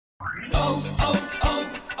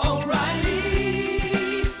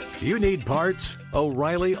O'Reilly. You need parts?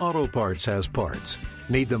 O'Reilly Auto Parts has parts.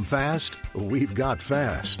 Need them fast? We've got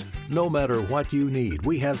fast. No matter what you need,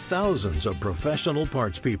 we have thousands of professional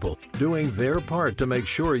parts people doing their part to make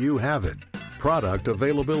sure you have it. Product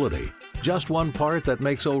availability. Just one part that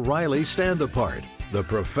makes O'Reilly stand apart. The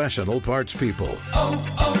professional parts people.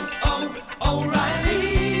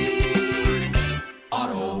 O'Reilly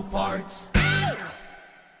Auto Parts.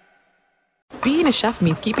 Being a chef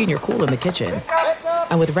means keeping your cool in the kitchen.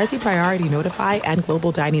 And with Resi Priority Notify and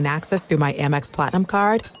Global Dining Access through my Amex Platinum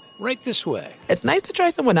card, Right this way. it's nice to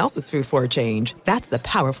try someone else's food for a change. That's the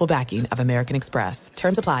powerful backing of American Express.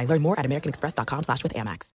 Terms apply. Learn more at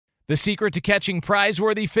americanexpress.com/withAmex. The secret to catching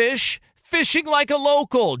prize-worthy fish? Fishing like a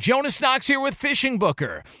local. Jonas Knox here with Fishing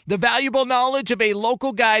Booker. The valuable knowledge of a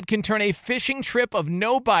local guide can turn a fishing trip of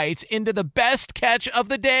no bites into the best catch of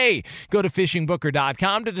the day. Go to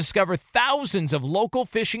fishingbooker.com to discover thousands of local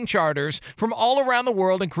fishing charters from all around the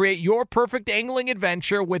world and create your perfect angling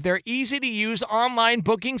adventure with their easy-to-use online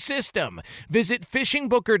booking system. Visit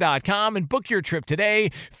fishingbooker.com and book your trip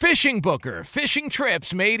today. Fishing Booker. Fishing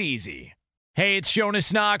trips made easy. Hey, it's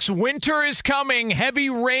Jonas Knox. Winter is coming. Heavy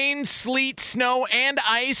rain, sleet, snow, and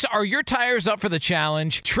ice. Are your tires up for the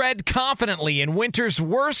challenge? Tread confidently in winter's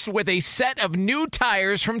worst with a set of new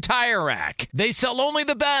tires from Tire Rack. They sell only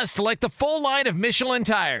the best, like the full line of Michelin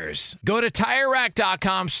tires. Go to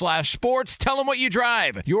TireRack.com/sports. Tell them what you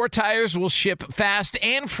drive. Your tires will ship fast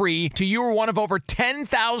and free to you or one of over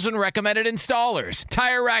 10,000 recommended installers.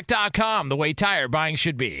 TireRack.com, the way tire buying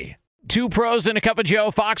should be. Two pros and a cup of Joe,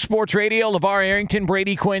 Fox Sports Radio, LeVar Arrington,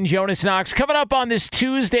 Brady Quinn, Jonas Knox. Coming up on this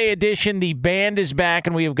Tuesday edition, the band is back,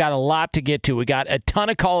 and we have got a lot to get to. We got a ton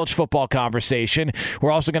of college football conversation.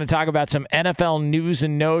 We're also going to talk about some NFL news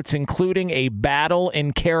and notes, including a battle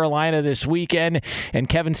in Carolina this weekend, and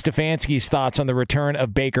Kevin Stefanski's thoughts on the return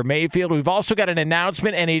of Baker Mayfield. We've also got an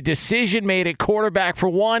announcement and a decision made at quarterback for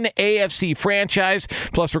one AFC franchise.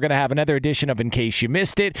 Plus, we're going to have another edition of In Case You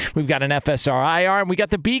Missed It. We've got an FSR-IR, and we got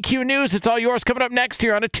the BQ News. It's all yours coming up next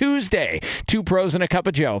here on a Tuesday. Two pros and a cup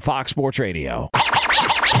of Joe, Fox Sports Radio. Now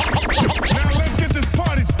let's get this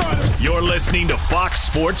party started. You're listening to Fox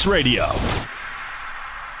Sports Radio.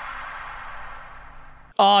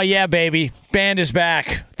 Oh, yeah, baby. Band is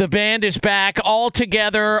back. The band is back all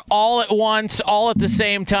together, all at once, all at the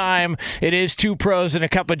same time. It is Two Pros and a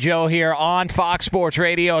Cup of Joe here on Fox Sports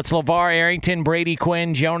Radio. It's LeVar Arrington, Brady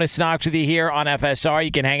Quinn, Jonas Knox with you here on FSR.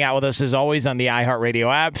 You can hang out with us as always on the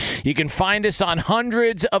iHeartRadio app. You can find us on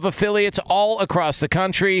hundreds of affiliates all across the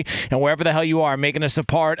country. And wherever the hell you are, making us a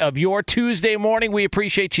part of your Tuesday morning, we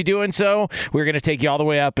appreciate you doing so. We're going to take you all the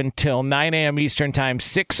way up until 9 a.m. Eastern Time,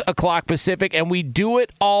 6 o'clock Pacific, and we do it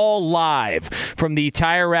all live from the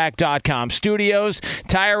TireRack.com studios.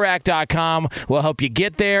 TireRack.com will help you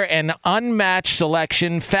get there. An unmatched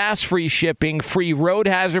selection, fast free shipping, free road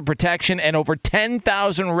hazard protection, and over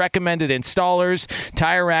 10,000 recommended installers.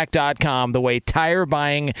 TireRack.com, the way tire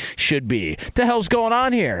buying should be. What the hell's going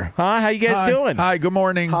on here? Huh? How you guys doing? Hi, good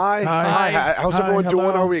morning. Hi. How's everyone hello.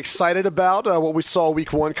 doing? Are we excited about what we saw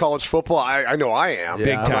week one college football? I know I am.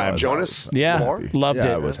 Big time. Jonas? Yeah, Lamar? loved it.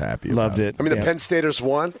 I was happy. Loved about it. I mean, the Penn Staters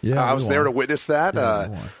won. Yeah, I was there to witness that.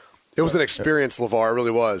 It was an experience, LeVar. It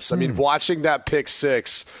really was. I mean, watching that pick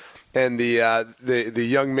six and the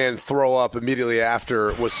young man throw up immediately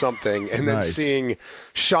after was something. And then seeing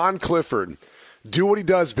Sean Clifford do what he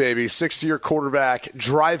does, baby, 6-year quarterback,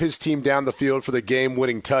 drive his team down the field for the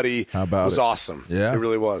game-winning tutty was awesome. Yeah. It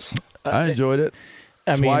really was. I enjoyed it.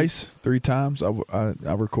 I mean, Twice, 3 times. I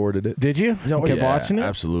recorded it. Did you? You kept watching it?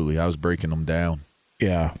 Absolutely. I was breaking them down.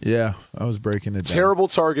 Yeah. Yeah, I was breaking it down. Terrible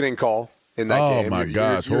targeting call in that game. Oh, my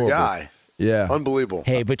gosh. Your horrible. guy. Yeah. Unbelievable.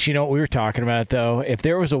 Hey, but you know what we were talking about, though? If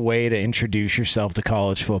there was a way to introduce yourself to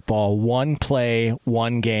college football, one play,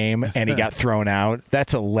 one game, and he got thrown out,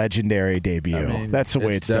 that's a legendary debut. I mean, that's the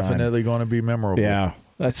way it's definitely going to be memorable. Yeah,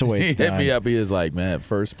 that's the way it's He done. hit me up. He was like, man,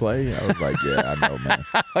 first play? I was like, yeah, I know, man.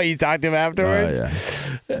 Oh, you talked to him afterwards?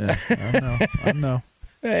 I know.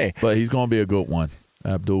 Hey. But he's going to be a good one.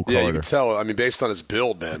 Abdul Carter. Yeah, you can tell. I mean, based on his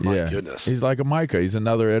build, man, my goodness. He's like a Micah. He's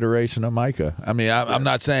another iteration of Micah. I mean, I'm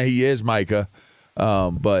not saying he is Micah,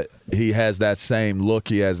 but he has that same look.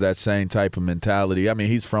 He has that same type of mentality. I mean,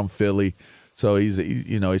 he's from Philly, so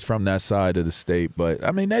he's from that side of the state. But, I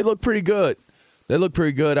mean, they look pretty good.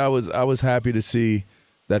 I was happy to see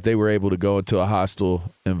that they were able to go into a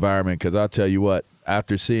hostile environment because I'll tell you what,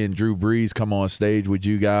 after seeing Drew Brees come on stage with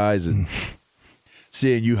you guys and –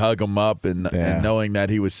 seeing you hug him up and knowing that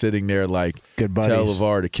he was sitting there like, good tell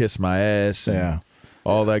LeVar to kiss my ass. And,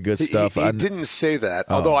 all that good stuff. He didn't say that,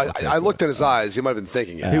 although I looked in his eyes. He might have been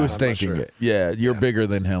thinking it. He was thinking it. Yeah, you're bigger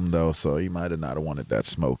than him, though, so he might have not wanted that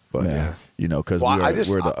smoke. But, because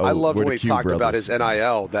I loved when he talked about his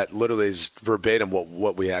NIL, that literally is verbatim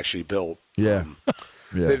what we actually built. Yeah.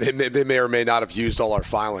 Yeah. They may or may not have used all our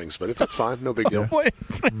filings, but that's fine. No big deal. Wait,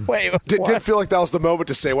 didn't feel like that was the moment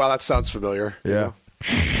to say, wow, that sounds familiar. Yeah.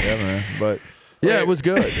 Yeah, man. But... yeah, it was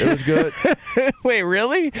good. It was good. Wait,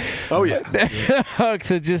 really? Oh, yeah.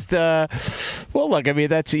 So just, well, look, I mean,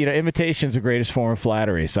 that's, imitation's the greatest form of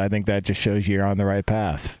flattery. So I think that just shows you're on the right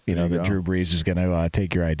path. That Drew Brees is going to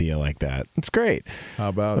take your idea like that. It's great. How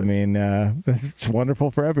about it? I mean, it's wonderful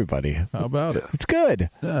for everybody. How about it? It's good.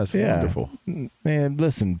 Yeah, it's wonderful. Man,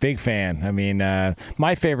 listen, big fan. I mean,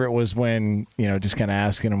 my favorite was when, just kind of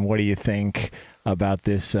asking him, what do you think about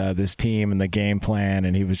this team and the game plan,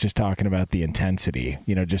 and he was just talking about the intensity,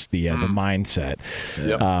 just the mindset,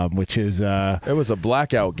 which is it was a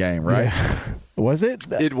blackout game, right? Yeah. Was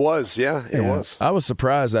it? It was, it was. I was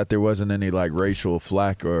surprised that there wasn't any racial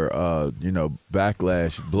flack or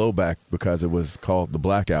backlash, blowback because it was called the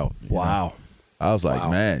blackout. Wow. I was like,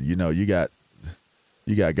 man, you got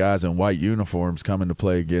guys in white uniforms coming to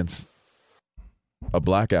play against a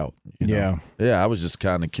blackout. Yeah, I was just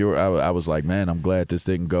kind of curious. I was like, man, I'm glad this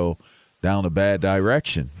didn't go down a bad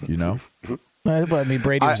direction. But I mean,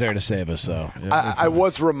 Brady was there to save us. So I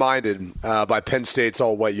was reminded by Penn State's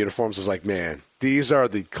all white uniforms. I was like, man, these are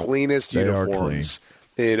the cleanest uniforms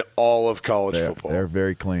in all of college football. They're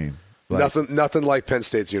very clean. Nothing like Penn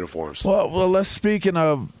State's uniforms. Well, let's speaking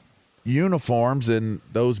of uniforms and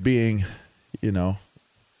those being,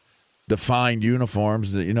 defined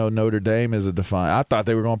uniforms. Notre Dame is a defined. I thought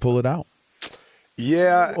they were going to pull it out.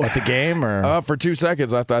 Yeah. What, the game or? For 2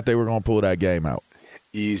 seconds, I thought they were going to pull that game out.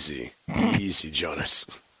 Easy, Jonas.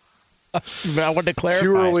 I wanted to clarify.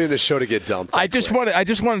 Too early in the show to get dumped. I just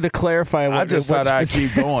wanted to clarify. I just thought I'd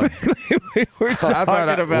keep going. We're talking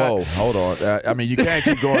about. Whoa, hold on. I mean, you can't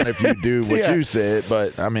keep going if you do what you said.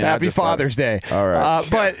 But I mean, Happy Father's Day. All right.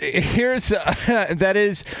 But here's that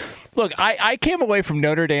is. Look, I came away from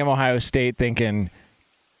Notre Dame, Ohio State thinking,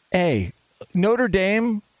 hey, Notre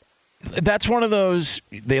Dame, that's one of those,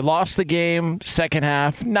 they lost the game, second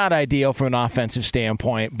half, not ideal from an offensive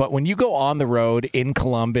standpoint, but when you go on the road in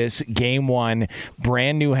Columbus, game one,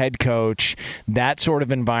 brand new head coach, that sort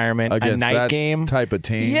of environment, against a night that game. Type of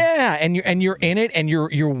team. Yeah, and you're in it, and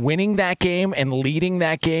you're winning that game and leading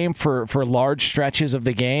that game for large stretches of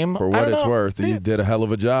the game. For what it's worth, you did a hell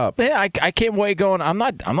of a job. Yeah, I came away going, I'm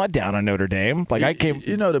not down on Notre Dame.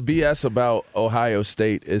 The BS about Ohio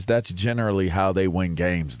State is that's generally how they win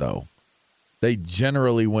games, though. They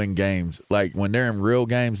generally win games. Like, when they're in real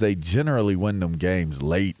games, they generally win them games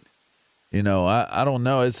late. I don't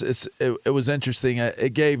know. It was interesting.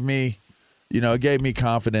 It gave me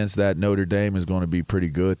confidence that Notre Dame is going to be pretty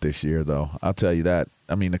good this year, though. I'll tell you that.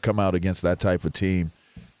 I mean, to come out against that type of team,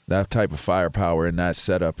 that type of firepower in that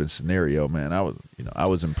setup and scenario, man, I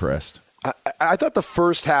was impressed. I thought the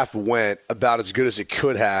first half went about as good as it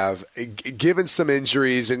could have, given some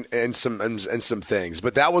injuries and some things.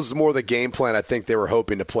 But that was more the game plan I think they were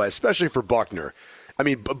hoping to play, especially for Buckner. I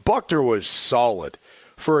mean, Buckner was solid.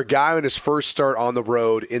 For a guy in his first start on the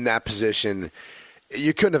road in that position,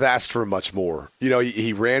 you couldn't have asked for much more.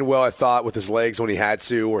 He ran well, I thought, with his legs when he had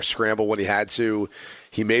to, or scramble when he had to.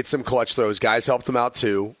 He made some clutch throws. Guys helped him out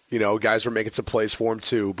too. Guys were making some plays for him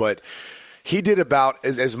too. But he did about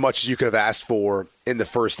as much as you could have asked for in the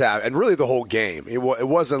first half, and really the whole game. It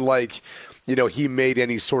wasn't like, he made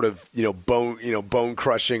any sort of, bone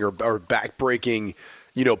crushing or back breaking,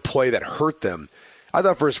 play that hurt them. I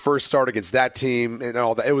thought for his first start against that team and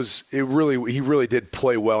all that, he really did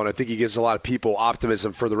play well, and I think he gives a lot of people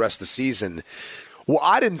optimism for the rest of the season. What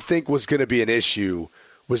I didn't think was going to be an issue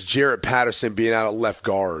was Jarrett Patterson being out at left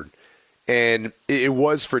guard, and it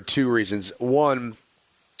was for two reasons. One,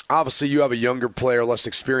 obviously, you have a younger player, less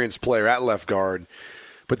experienced player at left guard,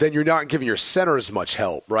 but then you're not giving your center as much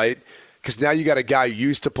help, right? Because now you got a guy who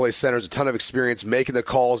used to play center, has a ton of experience, making the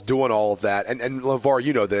calls, doing all of that. And LeVar,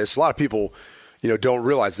 you know this. A lot of people, don't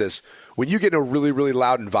realize this. When you get in a really, really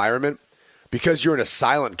loud environment, because you're in a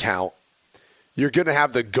silent count, you're going to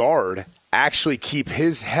have the guard actually keep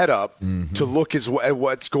his head up to look at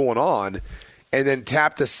what's going on, and then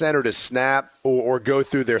tap the center to snap or go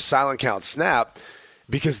through their silent count snap.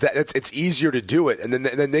 Because it's easier to do it, and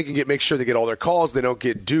then they can make sure they get all their calls. They don't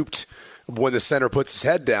get duped when the center puts his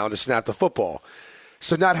head down to snap the football.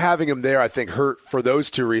 So not having him there, I think, hurt for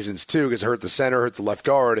those two reasons too, because it hurt the center, hurt the left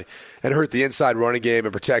guard, and hurt the inside running game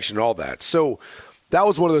and protection and all that. So that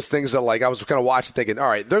was one of those things that I was kind of watching, thinking, all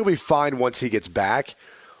right, they're gonna be fine once he gets back,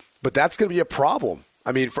 but that's gonna be a problem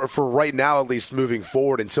I mean, for right now, at least moving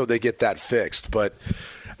forward until they get that fixed. But,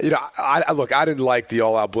 I didn't like the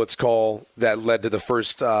all-out blitz call that led to the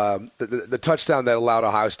first the touchdown that allowed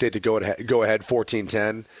Ohio State to go ahead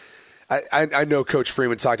 14-10. I know Coach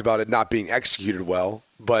Freeman talked about it not being executed well,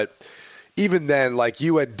 but even then, like,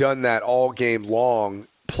 you had done that all game long,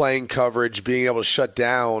 playing coverage, being able to shut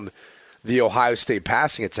down the Ohio State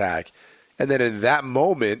passing attack. And then in that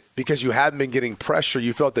moment, because you hadn't been getting pressure,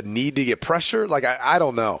 you felt the need to get pressure. Like, I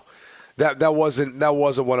don't know. That wasn't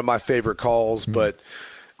one of my favorite calls. But,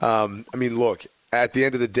 I mean, look, at the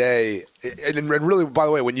end of the day, and really, by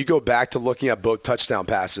the way, when you go back to looking at both touchdown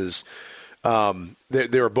passes,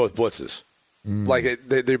 they were both blitzes. Like,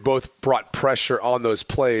 they both brought pressure on those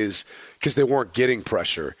plays because they weren't getting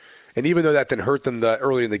pressure. And even though that didn't hurt them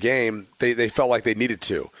early in the game, they felt like they needed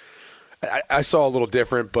to. I saw a little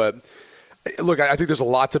different, but – look, I think there's a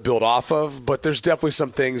lot to build off of, but there's definitely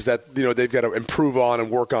some things that they've got to improve on and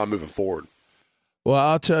work on moving forward. Well,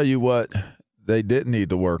 I'll tell you what they didn't need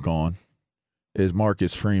to work on is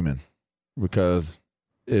Marcus Freeman, because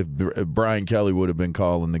if Brian Kelly would have been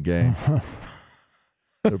calling the game, it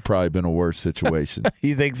would have probably been a worse situation.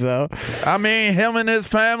 You think so? I mean, him and his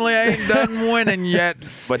family ain't done winning yet,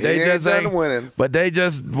 but they just ain't winning. But they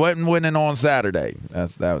just wasn't winning on Saturday.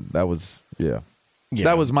 That was. Yeah,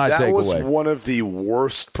 that was my takeaway. That was one of the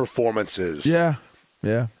worst performances. Yeah.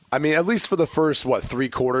 I mean, at least for the first, 3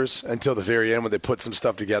 quarters until the very end when they put some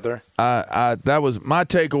stuff together. That was my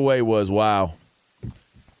takeaway was, wow,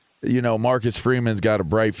 Marcus Freeman's got a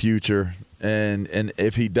bright future. And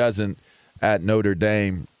if he doesn't at Notre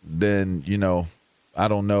Dame, then, I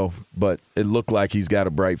don't know, but it looked like he's got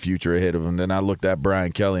a bright future ahead of him. Then I looked at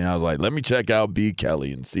Brian Kelly, and I was like, let me check out B.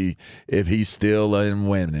 Kelly and see if he's still in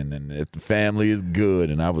winning and if the family is good.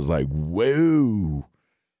 And I was like, whoa,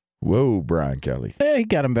 Brian Kelly. Yeah, he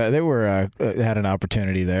got him back. They were had an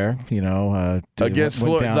opportunity there, against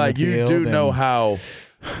Florida. Like, you do know how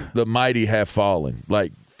the mighty have fallen.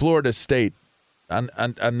 Like, Florida State,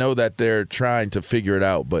 I know that they're trying to figure it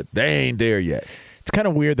out, but they ain't there yet. It's kind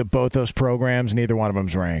of weird that both those programs, neither one of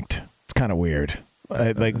them's ranked. It's kind of weird.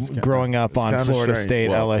 Growing up on Florida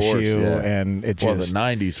State, LSU, and it just... the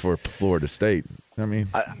 90s for Florida State. I mean...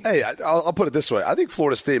 I'll put it this way. I think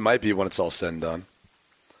Florida State might be when it's all said and done.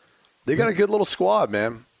 They got a good little squad,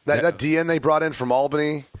 man. That DN they brought in from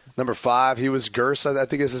Albany, number 5, he was Gers, I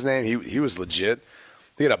think is his name. He was legit.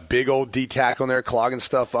 They got a big old D tackle on there clogging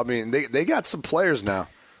stuff. I mean, they got some players now.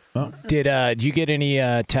 Oh. Did you get any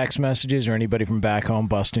text messages or anybody from back home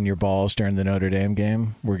busting your balls during the Notre Dame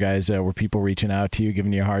game? Were people reaching out to you,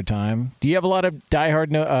 giving you a hard time? Do you have a lot of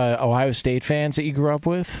diehard Ohio State fans that you grew up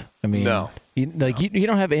with? I mean, no. You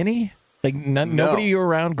don't have any? Like, nobody you were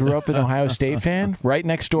around grew up an Ohio State fan? Right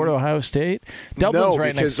next door to Ohio State? Dublin's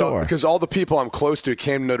right next door. Because all the people I'm close to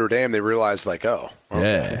came to Notre Dame, they realized, like, okay.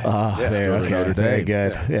 Okay. Very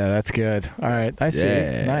good. Yeah, that's good. All right, I see.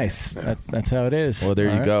 Yeah. Nice. That's how it is. Well,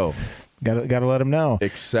 there you go. Got to let them know.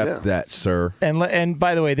 Accept that, sir. And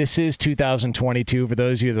by the way, this is 2022. For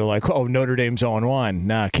those of you that are like, oh, Notre Dame's 0-1.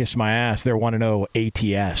 Nah, kiss my ass. They're 1-0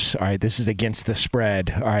 ATS. All right, this is against the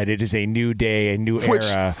spread. All right, it is a new day, a new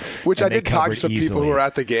era. Which I did talk to some people who were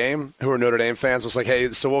at the game who are Notre Dame fans. I was like, hey,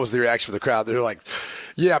 so what was the reaction for the crowd? They were like,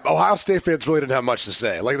 yeah, Ohio State fans really didn't have much to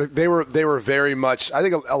say. Like, they were very much – I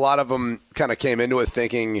think a lot of them kind of came into it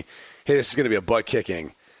thinking, hey, this is going to be a butt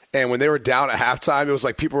kicking. And when they were down at halftime, it was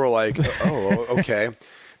like people were like, oh, okay.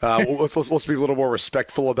 Let's be a little more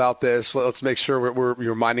respectful about this. Let's make sure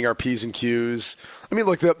we're minding our P's and Q's. I mean,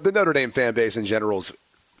 look, the Notre Dame fan base in general is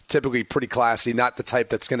typically pretty classy, not the type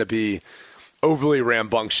that's going to be overly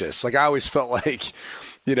rambunctious. Like, I always felt like,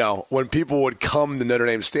 when people would come to Notre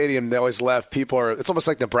Dame Stadium, they always left. It's almost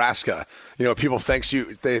like Nebraska. People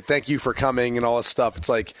they thank you for coming and all this stuff. It's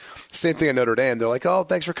like same thing at Notre Dame. They're like, oh,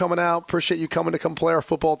 thanks for coming out. Appreciate you coming to come play our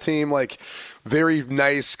football team. Like, very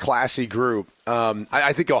nice, classy group.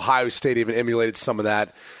 I think Ohio State even emulated some of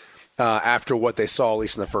that after what they saw, at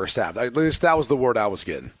least in the first half. At least that was the word I was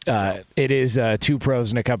getting. It is Two Pros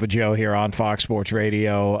and a Cup of Joe here on Fox Sports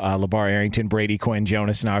Radio. LeVar Arrington, Brady Quinn,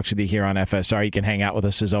 Jonas Knox with you here on FSR. You can hang out with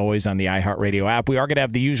us, as always, on the iHeartRadio app. We are going to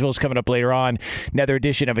have the usuals coming up later on. Another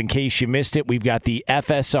edition of In Case You Missed It. We've got the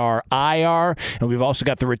FSR IR, and we've also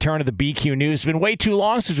got the return of the BQ News. It's been way too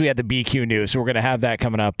long since we had the BQ News, so we're going to have that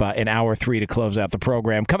coming up in hour 3 to close out the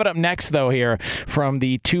program. Coming up next, though, here from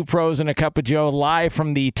the Two Pros and a Cup of Joe, live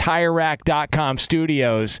from the TireRack.com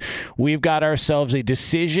studios, we've got ourselves a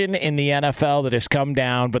decision in the NFL that has come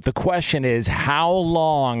down, but the question is how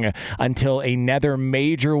long until another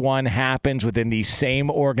major one happens within the same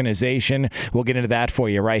organization? We'll get into that for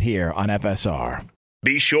you right here on FSR.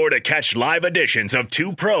 Be sure to catch live editions of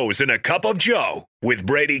Two Pros and a Cup of Joe with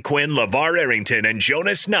Brady Quinn, LeVar Arrington, and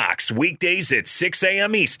Jonas Knox weekdays at 6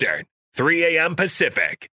 a.m. Eastern, 3 a.m.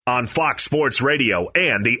 Pacific on Fox Sports Radio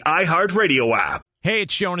and the iHeartRadio app. Hey,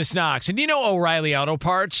 it's Jonas Knox, and you know O'Reilly Auto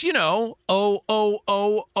Parts. You know,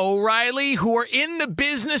 O'Reilly, who are in the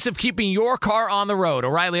business of keeping your car on the road.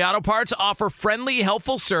 O'Reilly Auto Parts offer friendly,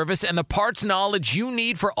 helpful service and the parts knowledge you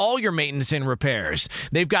need for all your maintenance and repairs.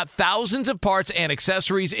 They've got thousands of parts and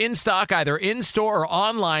accessories in stock, either in-store or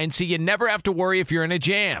online, so you never have to worry if you're in a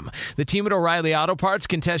jam. The team at O'Reilly Auto Parts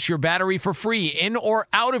can test your battery for free in or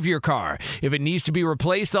out of your car. If it needs to be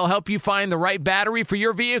replaced, they'll help you find the right battery for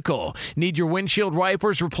your vehicle. Need your windshield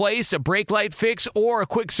wipers replaced, a brake light fix, or a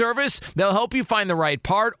quick service? They'll help you find the right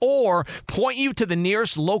part or point you to the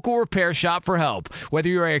nearest local repair shop for help. Whether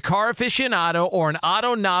you're a car aficionado or an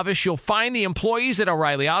auto novice, you'll find the employees at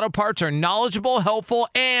O'Reilly Auto Parts are knowledgeable, helpful,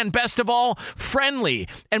 and best of all, friendly.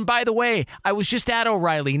 And by the way, I was just at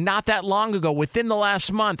O'Reilly not that long ago, within the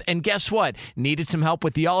last month, and guess what? Needed some help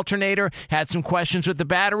with the alternator, had some questions with the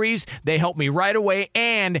batteries. They helped me right away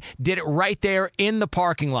and did it right there in the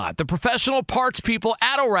parking lot. The professional parts people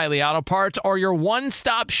at O'Reilly Auto Parts are your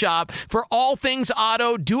one-stop shop for all things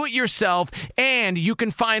auto, do-it-yourself, and you can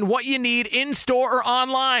find what you need in-store or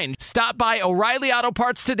online. Stop by O'Reilly Auto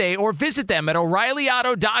Parts today or visit them at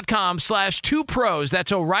O'ReillyAuto.com/2pros.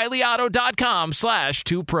 That's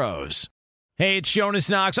O'ReillyAuto.com/2pros. Hey, it's Jonas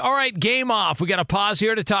Knox. All right, game off. We got to pause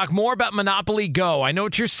here to talk more about Monopoly Go. I know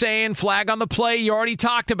what you're saying, flag on the play. You already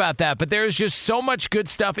talked about that, but there's just so much good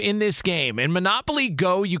stuff in this game. In Monopoly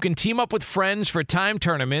Go, you can team up with friends for time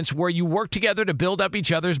tournaments where you work together to build up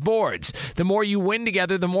each other's boards. The more you win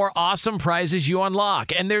together, the more awesome prizes you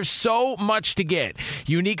unlock. And there's so much to get.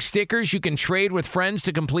 Unique stickers you can trade with friends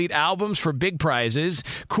to complete albums for big prizes.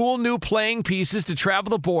 Cool new playing pieces to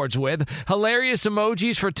travel the boards with. Hilarious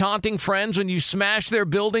emojis for taunting friends when you smash their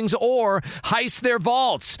buildings or heist their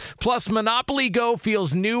vaults. Plus, Monopoly Go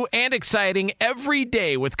feels new and exciting every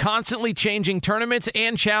day with constantly changing tournaments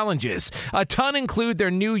and challenges. A ton include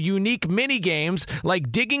their new unique mini games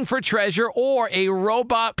like digging for treasure or a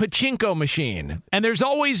robot pachinko machine. And there's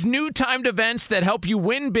always new timed events that help you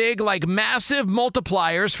win big, like massive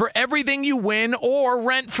multipliers for everything you win or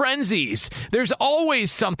rent frenzies. There's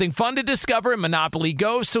always something fun to discover in Monopoly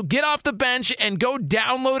Go, so get off the bench and go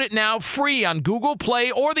download it now free on Google Play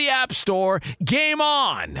or the App Store. Game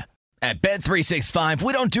on! At Bet365,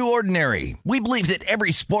 we don't do ordinary. We believe that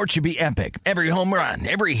every sport should be epic. Every home run,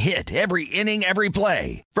 every hit, every inning, every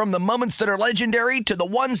play. From the moments that are legendary to the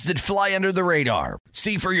ones that fly under the radar.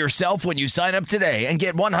 See for yourself when you sign up today and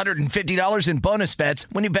get $150 in bonus bets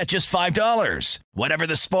when you bet just $5. Whatever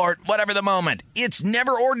the sport, whatever the moment, it's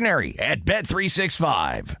never ordinary at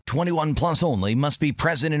Bet365. 21 plus only. Must be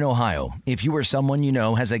present in Ohio. If you or someone you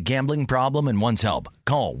know has a gambling problem and wants help,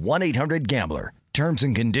 call 1-800-GAMBLER. Terms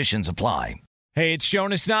and conditions apply. Hey, it's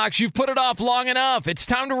Jonas Knox. You've put it off long enough. It's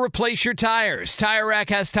time to replace your tires. Tire Rack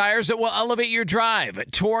has tires that will elevate your drive.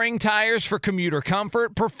 Touring tires for commuter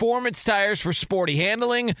comfort, performance tires for sporty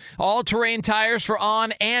handling, all-terrain tires for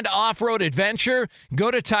on- and off-road adventure. Go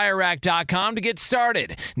to TireRack.com to get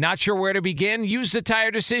started. Not sure where to begin? Use the Tire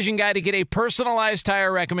Decision Guide to get a personalized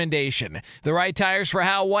tire recommendation. The right tires for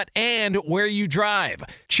how, what, and where you drive.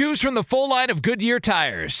 Choose from the full line of Goodyear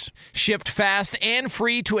tires. Shipped fast and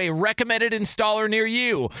free to a recommended installer near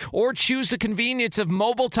you, or choose the convenience of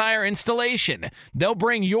mobile tire installation. They'll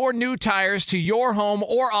bring your new tires to your home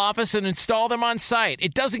or office and install them on site.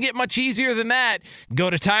 It doesn't get much easier than that.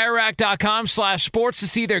 Go to TireRack.com/sports to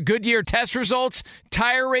see their Goodyear test results,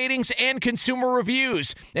 tire ratings, and consumer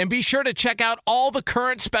reviews. And be sure to check out all the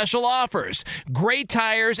current special offers. Great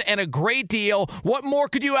tires and a great deal. What more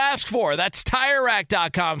could you ask for? That's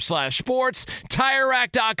TireRack.com/sports.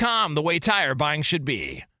 TireRack.com, the way tire buying should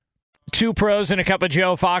be. Two Pros and a Cup of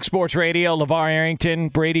Joe, Fox Sports Radio. LeVar Arrington,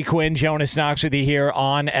 Brady Quinn, Jonas Knox with you here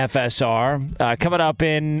on FSR. Coming up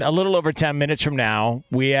in a little over 10 minutes from now,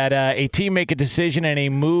 we had a team make a decision and a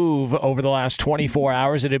move over the last 24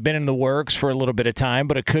 hours that had been in the works for a little bit of time,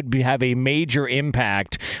 but it could have a major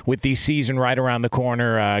impact with the season right around the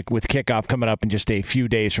corner with kickoff coming up in just a few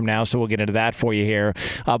days from now, so we'll get into that for you here.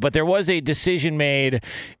 But there was a decision made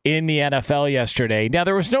in the NFL yesterday. Now,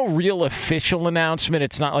 there was no real official announcement.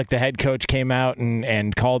 It's not like the head coach came out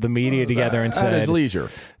and called the media together and said, at his leisure.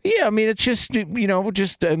 Yeah, I mean, it's just,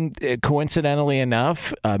 coincidentally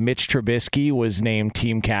enough, Mitch Trubisky was named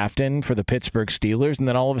team captain for the Pittsburgh Steelers, and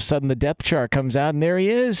then all of a sudden the depth chart comes out, and there he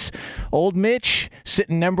is, old Mitch,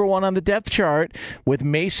 sitting number 1 on the depth chart with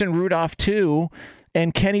Mason Rudolph 2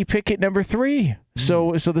 and Kenny Pickett number 3.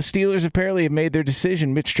 So the Steelers apparently have made their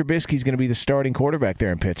decision. Mitch Trubisky's going to be the starting quarterback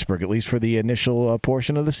there in Pittsburgh, at least for the initial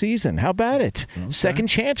portion of the season. How about it? Okay. Second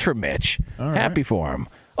chance for Mitch. Happy for him.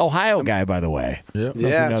 Ohio guy, by the way. Yep.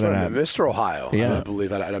 Yeah, that's right. Mr. Ohio, I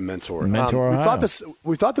believe. I had a mentor. Ohio.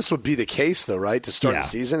 We thought this would be the case, though, right? To start the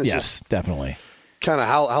season. It's just definitely. Kind of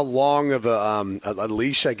how long of a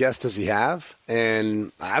leash, I guess, does he have?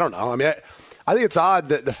 And I don't know. I mean, I think it's odd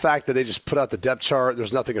that the fact that they just put out the depth chart.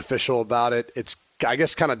 There's nothing official about it. It's, I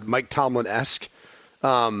guess, kind of Mike Tomlin-esque.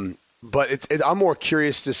 But I'm more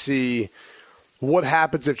curious to see what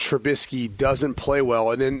happens if Trubisky doesn't play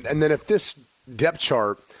well, and then if this depth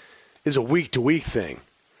chart is a week-to-week thing.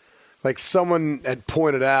 Like someone had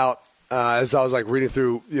pointed out as I was like reading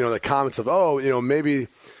through, the comments of, maybe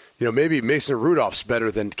Mason Rudolph's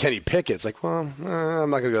better than Kenny Pickett. It's like, well, I'm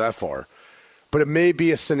not going to go that far. But it may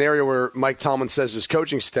be a scenario where Mike Tomlin says to his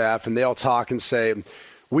coaching staff, and they all talk and say,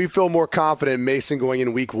 we feel more confident in Mason going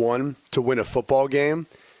in week 1 to win a football game.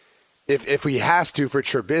 If he has to for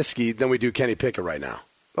Trubisky, then we do Kenny Pickett right now.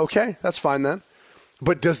 Okay, that's fine then.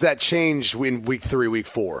 But does that change in week 3, week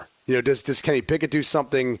 4? Does Kenny Pickett do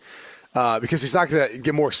something because he's not going to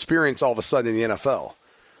get more experience all of a sudden in the NFL?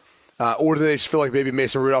 Or do they just feel like maybe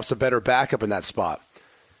Mason Rudolph's a better backup in that spot?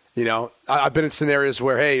 I've been in scenarios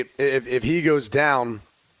where, hey, if he goes down,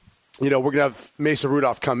 we're going to have Mason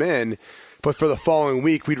Rudolph come in, but for the following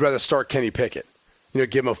week, we'd rather start Kenny Pickett,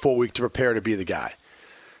 give him a full week to prepare to be the guy.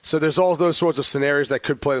 So there's all those sorts of scenarios that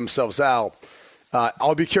could play themselves out.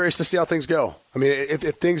 I'll be curious to see how things go. I mean,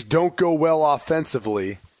 if things don't go well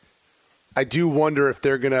offensively, I do wonder if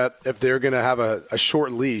they're gonna have a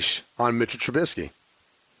short leash on Mitchell Trubisky.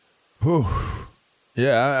 Whew.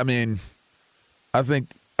 Yeah, I mean, I think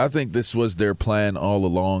this was their plan all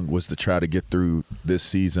along, was to try to get through this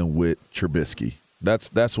season with Trubisky.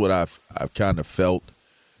 That's what I've kind of felt.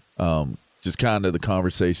 Just kind of the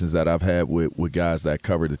conversations that I've had with guys that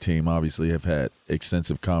cover the team. Obviously, have had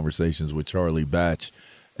extensive conversations with Charlie Batch,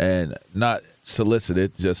 and not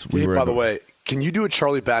solicited. Just we were. By the way, can you do a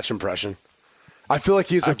Charlie Batch impression? I feel like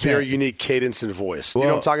he has a very unique cadence and voice. Do you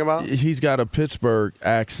know what I'm talking about? He's got a Pittsburgh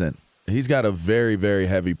accent. He's got a very, very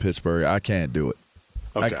heavy Pittsburgh. I can't do it.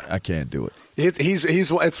 Okay. I can't do it.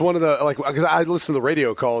 It's one of the, because I listen to the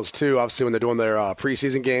radio calls too, obviously when they're doing their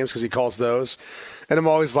preseason games, because he calls those. And I'm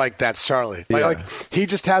always like, that's Charlie. Like he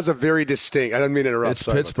just has a very distinct, I didn't mean to interrupt. It's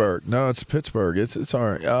Pittsburgh. No, it's Pittsburgh. It's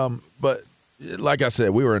all right. But like I said,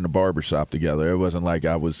 we were in the barbershop together. It wasn't like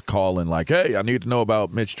I was calling like, hey, I need to know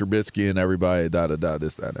about Mitch Trubisky and everybody, da-da-da,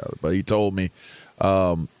 this, that, and that. But he told me,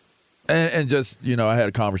 and just, I had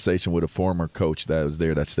a conversation with a former coach that was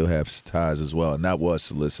there that still has ties as well, and that was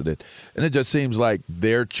solicited. And it just seems like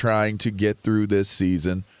they're trying to get through this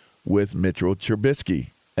season with Mitchell Trubisky.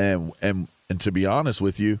 And to be honest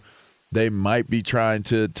with you, they might be trying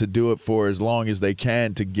to do it for as long as they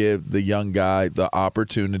can to give the young guy the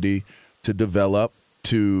opportunity to develop,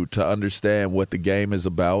 to understand what the game is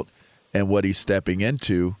about and what he's stepping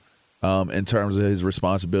into in terms of his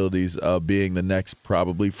responsibilities of being the next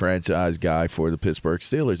probably franchise guy for the Pittsburgh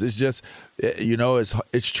Steelers. It's just,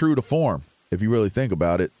 it's true to form. If you really think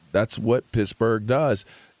about it, that's what Pittsburgh does,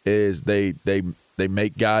 is they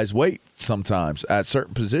make guys wait sometimes. At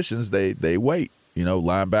certain positions, they wait.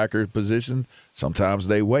 Linebacker position, sometimes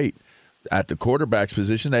they wait. At the quarterback's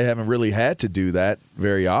position, they haven't really had to do that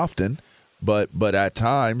very often. But at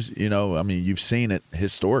times, you've seen it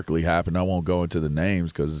historically happen. I won't go into the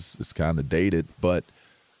names because it's kind of dated. But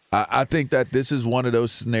I think that this is one of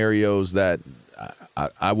those scenarios that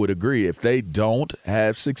I would agree. If they don't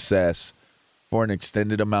have success for an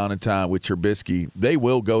extended amount of time with Trubisky, they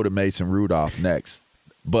will go to Mason Rudolph next.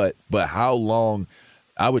 But how long,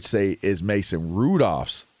 I would say, is Mason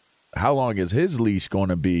Rudolph's, how long is his leash going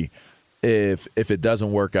to be if it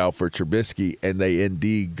doesn't work out for Trubisky and they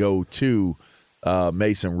indeed go to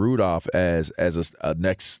Mason Rudolph as a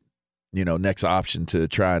next option to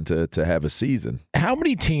trying to have a season? How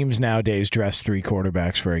many teams nowadays dress 3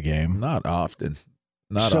 quarterbacks for a game? Not often.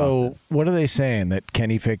 So what are they saying, that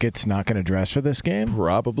Kenny Pickett's not going to dress for this game?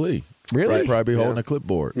 Probably. Really? He'll probably be holding a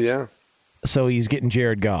clipboard. Yeah. So he's getting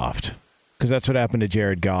Jared Goff'd. Because that's what happened to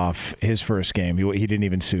Jared Goff his first game. He didn't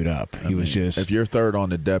even suit up. Was just. If you're third on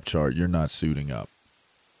the depth chart, you're not suiting up.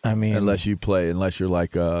 I mean, unless you're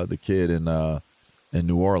like the kid in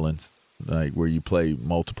New Orleans, like where you play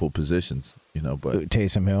multiple positions, But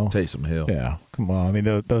Taysom Hill. Yeah, come on. I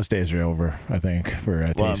mean, those days are over, I think, for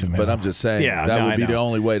Taysom Hill. But I'm just saying that would be the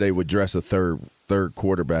only way they would dress a third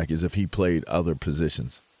quarterback is if he played other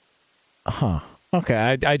positions. Huh.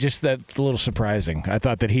 Okay, I just, that's a little surprising. I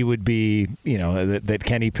thought that he would be, that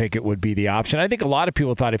Kenny Pickett would be the option. I think a lot of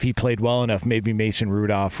people thought if he played well enough, maybe Mason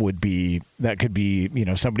Rudolph could be,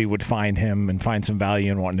 somebody would find him and find some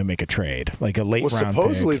value in wanting to make a trade, like a late round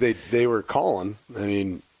supposedly pick. they were calling. I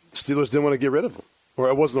mean, Steelers didn't want to get rid of him, or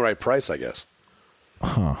it wasn't the right price, I guess.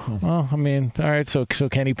 Huh. Well, I mean, all right. So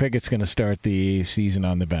Kenny Pickett's going to start the season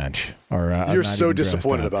on the bench. Or you're so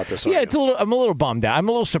disappointed about this. Yeah, I'm a little bummed out. I'm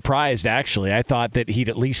a little surprised actually. I thought that he'd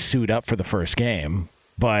at least suit up for the first game.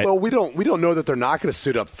 But we don't know that they're not going to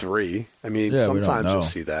suit up 3. I mean, sometimes you'll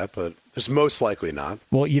see that, but it's most likely not.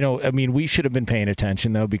 Well, we should have been paying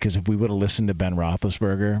attention though, because if we would have listened to Ben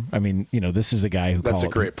Roethlisberger, I mean, this is the guy who That's a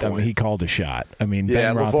great point. I mean, he called a shot. I mean,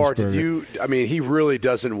 yeah, Ben LeVar, he really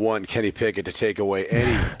doesn't want Kenny Pickett to take away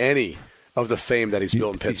any of the fame that he's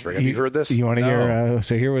built in Pittsburgh. Have you heard this? You want to hear?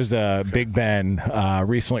 So here was Big Ben,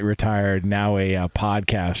 recently retired, now a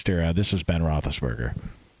podcaster. This was Ben Roethlisberger.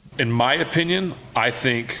 In my opinion, I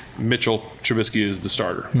think Mitchell Trubisky is the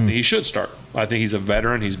starter. He should start. I think he's a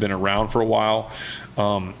veteran. He's been around for a while.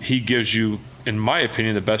 He gives you, in my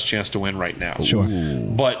opinion, the best chance to win right now. Sure.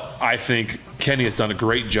 But I think Kenny has done a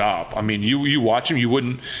great job. I mean, you watch him, you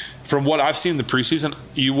wouldn't, from what I've seen in the preseason,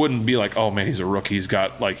 you wouldn't be like, oh man, he's a rookie. He's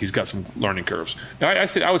got some learning curves. Now, I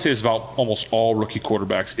would say it's about almost all rookie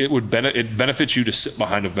quarterbacks. It benefits you to sit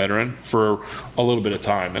behind a veteran for a little bit of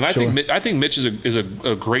time. And I think Mitch is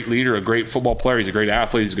a great leader, a great football player. He's a great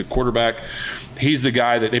athlete. He's a good quarterback. He's the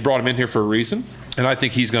guy that they brought him in here for a reason. And I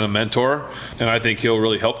think he's going to mentor, and I think he'll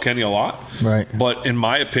really help Kenny a lot. Right. But in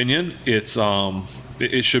my opinion, it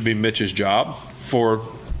should be Mitch's job for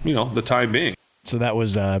the time being. So that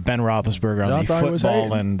was Ben Roethlisberger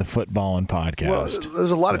on the Football and Podcast. Well, there's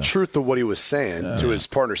a lot of truth to what he was saying to his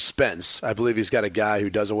partner Spence. I believe he's got a guy who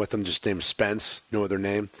does it with him, just named Spence, no other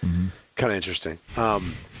name. Mm-hmm. Kind of interesting.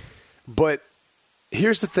 But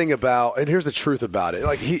here's the thing and here's the truth about it.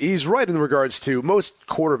 Like he's right in regards to most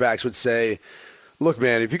quarterbacks would say, look,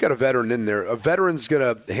 man, if you got a veteran in there, a veteran's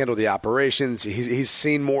going to handle the operations. He's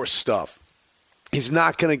seen more stuff. He's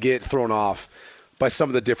not going to get thrown off by some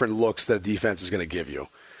of the different looks that a defense is going to give you.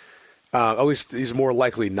 At least he's more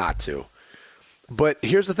likely not to. But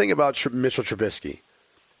here's the thing about Mitchell Trubisky.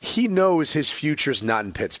 He knows his future's not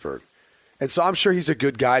in Pittsburgh. And so I'm sure he's a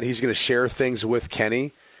good guy. He's going to share things with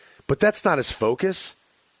Kenny. But that's not his focus.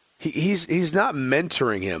 He's not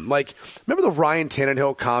mentoring him. Like, remember the Ryan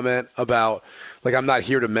Tannehill comment about, like, I'm not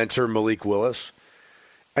here to mentor Malik Willis?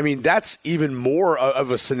 I mean, that's even more of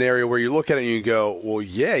a scenario where you look at it and you go, well,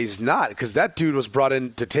 yeah, he's not, because that dude was brought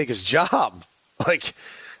in to take his job. Like,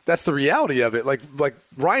 that's the reality of it. Like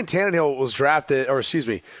Ryan Tannehill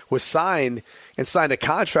was signed a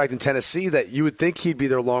contract in Tennessee that you would think he'd be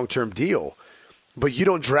their long-term deal. But you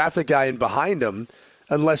don't draft a guy in behind him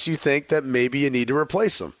unless you think that maybe you need to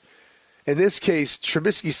replace him. In this case,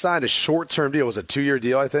 Trubisky signed a short-term deal. It was a 2-year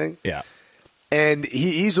deal, I think. Yeah. And he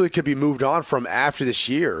easily could be moved on from after this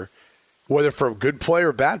year, whether for good play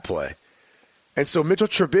or bad play. And so Mitchell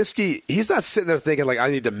Trubisky, he's not sitting there thinking, like,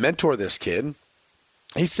 I need to mentor this kid.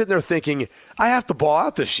 He's sitting there thinking, I have to ball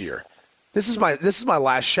out this year. This is my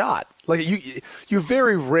last shot. Like, you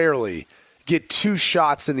very rarely get 2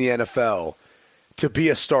 shots in the NFL to be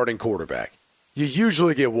a starting quarterback. You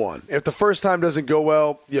usually get 1. If the first time doesn't go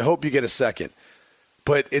well, you hope you get a second.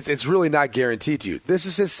 But it's really not guaranteed to you. This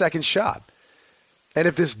is his second shot. And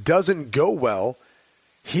if this doesn't go well,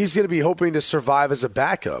 he's going to be hoping to survive as a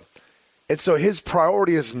backup. And so his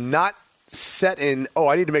priority is not set in,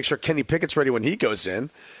 I need to make sure Kenny Pickett's ready when he goes in.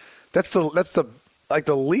 That's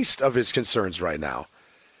the least of his concerns right now.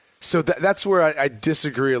 So that's where I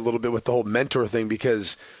disagree a little bit with the whole mentor thing,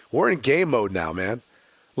 because we're in game mode now, man.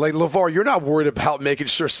 Like, LeVar, you're not worried about making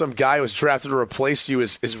sure some guy who's drafted to replace you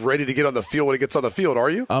is ready to get on the field when he gets on the field, are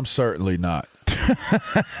you? I'm certainly not.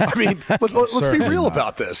 I mean, let's be real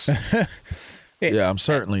about this. Yeah, I'm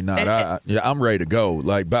certainly not. I'm ready to go.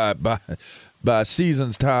 Like, by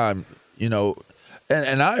season's time,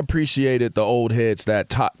 and I appreciated the old heads that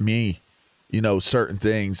taught me, certain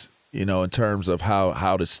things, in terms of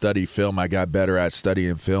how to study film. I got better at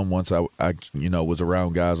studying film once I was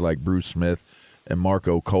around guys like Bruce Smith and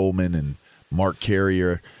Marco Coleman and Mark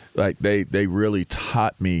Carrier. Like, they really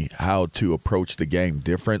taught me how to approach the game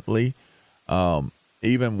differently.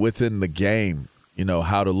 Even within the game,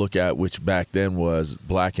 how to look at, which back then was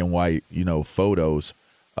black and white, photos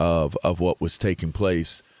of what was taking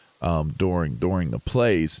place during the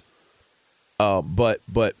plays. But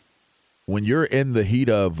when you're in the heat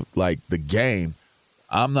of, like, the game,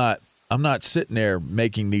 I'm not sitting there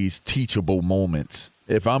making these teachable moments.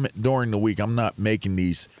 If I'm during the week, I'm not making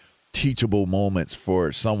these teachable moments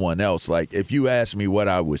for someone else. Like if you ask me what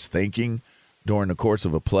I was thinking during the course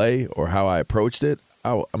of a play or how I approached it,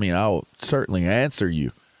 I'll certainly answer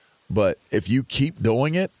you. But if you keep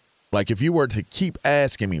doing it, like if you were to keep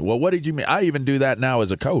asking me, well, what did you mean? I even do that now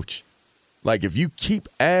as a coach. Like if you keep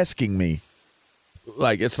asking me,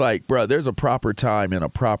 like it's like, bro, there's a proper time and a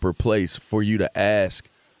proper place for you to ask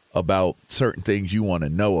about certain things you want to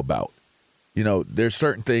know about. You know, there's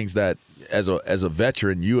certain things that as a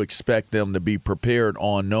veteran, you expect them to be prepared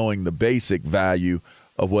on knowing the basic value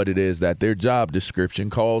of what it is that their job description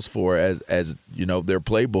calls for as you know, their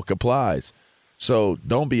playbook applies. So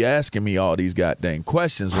don't be asking me all these goddamn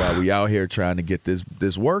questions while we out here trying to get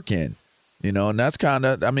this work in, you know, and that's kind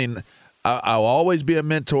of, I mean, I'll always be a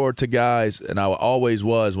mentor to guys, and I always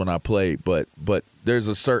was when I played, but there's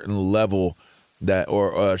a certain level that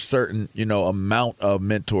or a certain, you know, amount of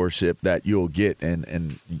mentorship that you'll get,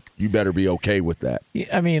 and you better be okay with that.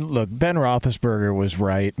 I mean, look, Ben Roethlisberger was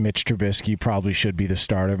right. Mitch Trubisky probably should be the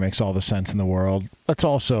starter. Makes all the sense in the world. Let's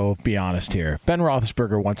also be honest here. Ben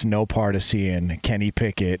Roethlisberger wants no part of seeing Kenny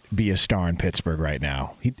Pickett be a star in Pittsburgh right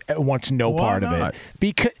now. He wants no part of it.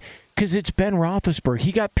 Because it's Ben Roethlisberger.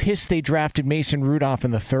 He got pissed they drafted Mason Rudolph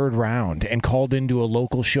in the 3rd round and called into a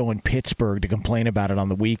local show in Pittsburgh to complain about it on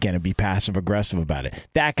the weekend and be passive-aggressive about it.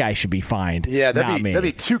 That guy should be fined. Yeah, that'd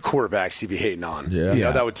be 2 quarterbacks he'd be hating on. Yeah. You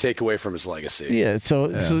know, that would take away from his legacy. Yeah, so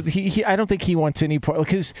he I don't think he wants any part.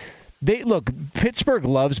 Because Pittsburgh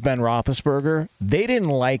loves Ben Roethlisberger. They didn't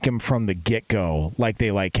like him from the get-go like they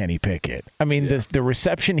like Kenny Pickett. I mean, the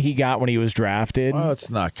reception he got when he was drafted. Well, it's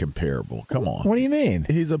not comparable. Come on. What do you mean?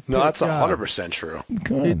 He's a Pitt No, that's guy. 100% true.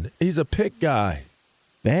 He's a Pitt guy.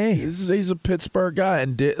 Hey. He's a Pittsburgh guy.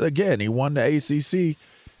 And again, he won the ACC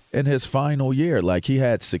in his final year. Like, he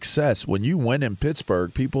had success. When you win in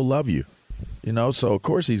Pittsburgh, people love you. You know, so of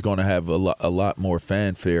course he's going to have a lot more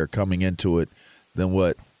fanfare coming into it than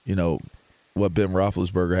what Ben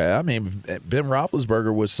Roethlisberger had. I mean, Ben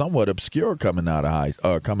Roethlisberger was somewhat obscure coming out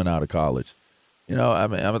of college. You know, I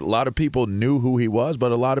mean, a lot of people knew who he was,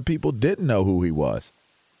 but a lot of people didn't know who he was.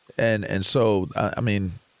 And so, I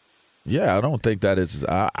mean, yeah, I don't think that is.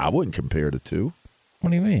 I wouldn't compare the two. What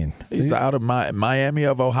do you mean? He's out of Miami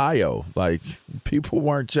of Ohio. Like, people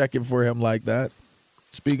weren't checking for him like that.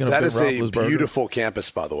 Speaking of Ben Roethlisberger, that is a beautiful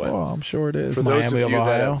campus, by the way. Oh, I'm sure it is. For those Miami of you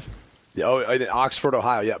Ohio? That have. In Oxford,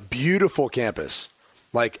 Ohio. Yeah, beautiful campus.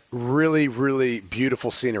 Like, really, really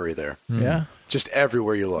beautiful scenery there. Yeah. Just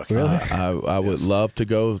everywhere you look. Really? I would love to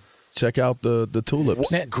go check out the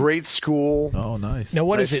tulips. Great school. Oh, nice. Now,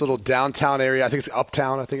 what nice is it? Little downtown area. I think it's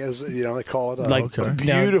uptown. I think, they call it. Okay.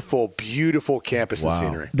 Beautiful campus and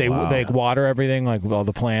scenery. They water everything, like all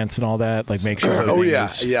the plants and all that. Like, make sure.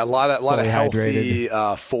 A lot of healthy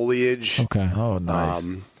foliage. Okay. Oh,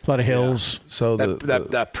 nice. A lot of hills. Yeah. So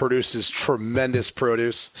that produces tremendous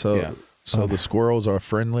produce. So the squirrels are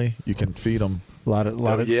friendly. You can feed them. Feed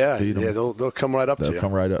them. They'll come right up to you. They'll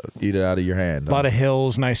come right up, eat it out of your hand. A lot of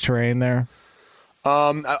hills, nice terrain there.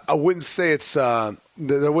 I wouldn't say it's. I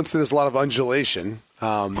wouldn't say there's a lot of undulation.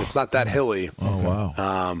 It's not that hilly. Oh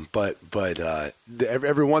wow. But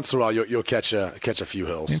every once in a while you'll catch a few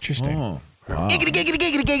hills. Interesting. Oh. Wow.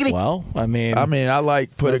 Well, I mean, I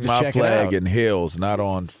like putting my flag in hills, not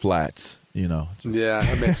on flats. You know. Yeah,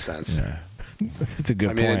 that makes sense. Yeah. That's a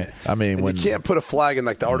good point. I mean, when you can't put a flag in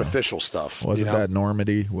like the artificial stuff. Wasn't that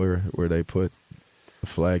Normandy where they put the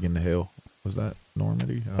flag in the hill? Was that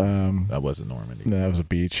Normandy? That wasn't Normandy. No, that was a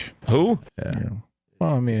beach. Who? Yeah.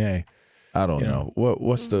 Well, I mean, hey, I don't know.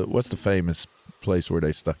 What's the famous place where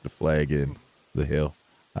they stuck the flag in the hill?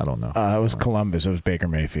 I don't know. It was Columbus. It was Baker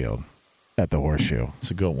Mayfield at the Horseshoe. It's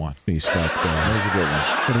a good one. He stuck there. That was a good one.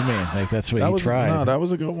 What do you mean? Like, that's what he tried. No, that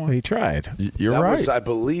was a good one. He tried. You're that right. Was, I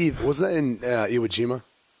believe, was that in Iwo Jima?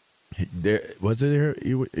 Was it there,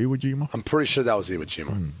 Iwo Jima? I'm pretty sure that was Iwo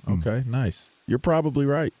Jima. Okay, nice. You're probably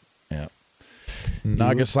right. Yeah.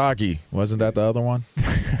 Nagasaki. Wasn't that the other one?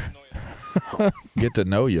 Get to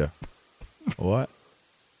know you. What?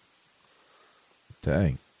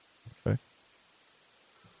 Dang. Okay.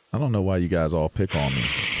 I don't know why you guys all pick on me.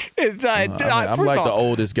 I'm like the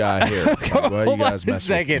oldest guy here. Why you guys mess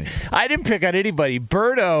with me? I didn't pick on anybody.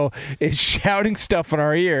 Berto is shouting stuff in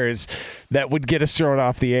our ears that would get us thrown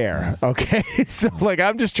off the air. Okay, so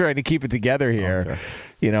I'm just trying to keep it together here. Okay.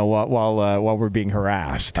 You know, while we're being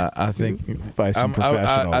harassed. I think by some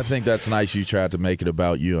professionals. I think that's nice. You tried to make it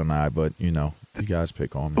about you and I, but you guys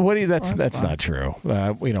pick on me. What do you? That's not true.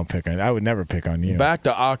 We don't pick on. I would never pick on you. Back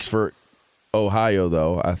to Oxford, Ohio,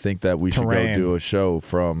 though, I think that we should go do a show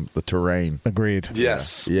from the terrain. Agreed.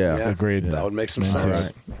 Yes. Yeah. Agreed. That would make some sense.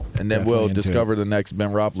 Right. And then we'll discover the next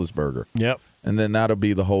Ben Roethlisberger. Yep. And then that'll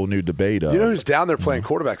be the whole new debate of. You know who's down there playing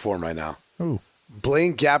quarterback for him right now? Who?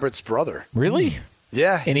 Blaine Gabbert's brother. Really?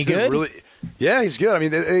 Yeah. Any good? Yeah, he's good. I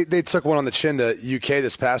mean, they took one on the chin to UK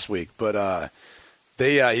this past week, but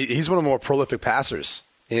he's one of the more prolific passers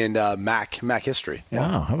in MAC history. Yeah.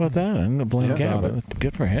 Wow, how about that? I didn't know Blaine Gabbert.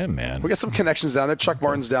 Good for him, man. We got some connections down there. Chuck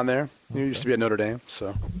Martin's down there. He used to be at Notre Dame.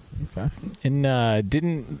 So. Okay. And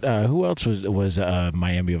who else was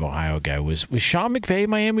Miami of Ohio guy? Was Sean McVay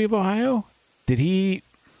Miami of Ohio? Did he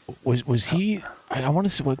was he? I want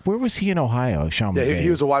to see where was he in Ohio? Sean McVay. Yeah, he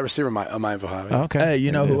was a wide receiver in Miami of Ohio. Yeah. Okay. Hey,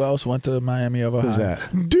 you know who else went to Miami of Ohio? Who's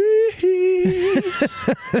that? Dees.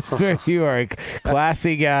 You are a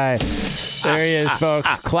classy guy. There he is, folks.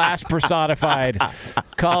 Class personified.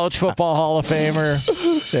 College Football Hall of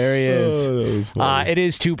Famer. There he is. It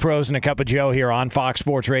is Two Pros and a Cup of Joe here on Fox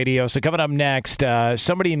Sports Radio. So coming up next,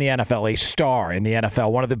 somebody in the NFL, a star in the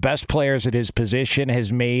NFL, one of the best players at his position,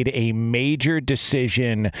 has made a major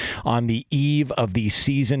decision on the eve of the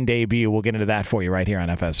season debut. We'll get into that for you right here on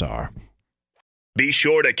FSR. Be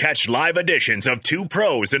sure to catch live editions of Two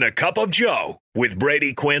Pros and a Cup of Joe with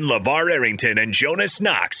Brady Quinn, LeVar Arrington, and Jonas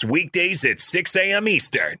Knox weekdays at 6 a.m.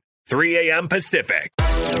 Eastern, 3 a.m. Pacific.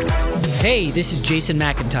 Hey, this is Jason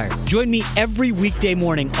McIntyre. Join me every weekday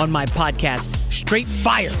morning on my podcast, Straight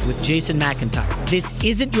Fire with Jason McIntyre. This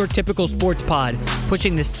isn't your typical sports pod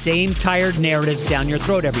pushing the same tired narratives down your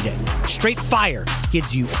throat every day. Straight Fire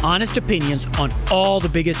gives you honest opinions on all the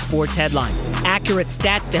biggest sports headlines, accurate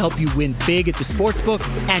stats to help you win big at the sportsbook,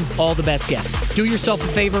 and all the best guests. Do yourself a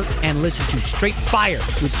favor and listen to Straight Fire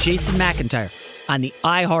with Jason McIntyre on the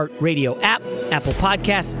iHeartRadio app, Apple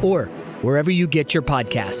Podcasts, or wherever you get your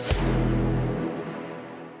podcasts.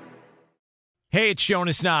 Hey, it's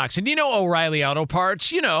Jonas Knox, and you know O'Reilly Auto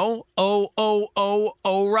Parts. You know,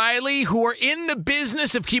 O'Reilly, who are in the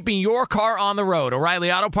business of keeping your car on the road. O'Reilly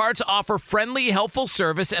Auto Parts offer friendly, helpful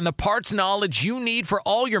service and the parts knowledge you need for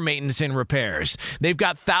all your maintenance and repairs. They've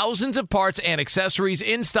got thousands of parts and accessories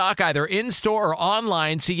in stock, either in-store or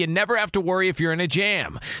online, so you never have to worry if you're in a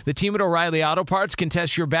jam. The team at O'Reilly Auto Parts can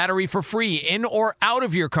test your battery for free in or out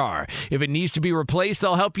of your car. If it needs to be replaced,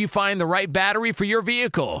 they'll help you find the right battery for your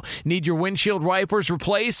vehicle. Need your windshield wipers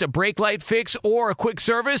replaced, a brake light fix, or a quick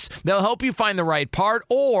service? They'll help you find the right part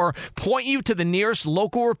or point you to the nearest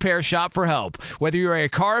local repair shop for help. Whether you're a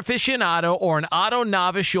car aficionado or an auto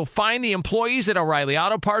novice, you'll find the employees at O'Reilly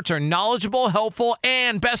Auto Parts are knowledgeable, helpful,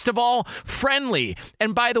 and best of all, friendly.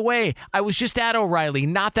 And by the way, I was just at O'Reilly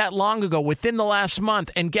not that long ago, within the last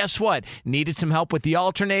month, and guess what? Needed some help with the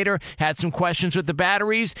alternator, had some questions with the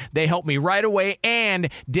batteries. They helped me right away and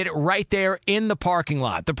did it right there in the parking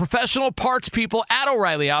lot. The professional parts people at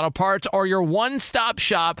O'Reilly Auto Parts are your one-stop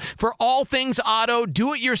shop for all things auto,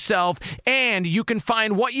 do-it-yourself, and you can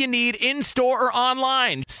find what you need in-store or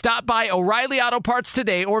online. Stop by O'Reilly Auto Parts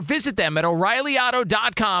today or visit them at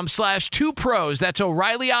O'ReillyAuto.com/2pros. That's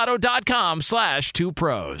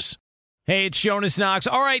O'ReillyAuto.com/2pros. Hey, it's Jonas Knox.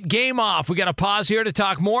 All right, game off. We got to pause here to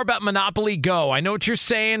talk more about Monopoly Go. I know what you're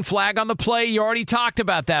saying, flag on the play. You already talked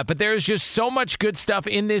about that, but there's just so much good stuff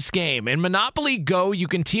in this game. In Monopoly Go, you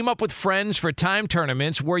can team up with friends for time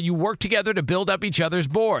tournaments where you work together to build up each other's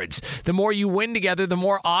boards. The more you win together, the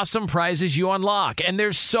more awesome prizes you unlock. And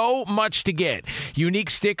there's so much to get.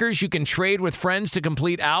 Unique stickers you can trade with friends to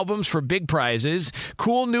complete albums for big prizes.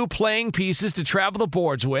 Cool new playing pieces to travel the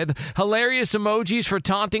boards with. Hilarious emojis for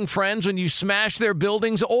taunting friends when you smash their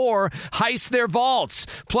buildings or heist their vaults.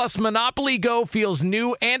 Plus, Monopoly Go feels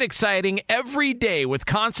new and exciting every day with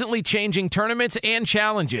constantly changing tournaments and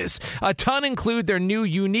challenges. A ton include their new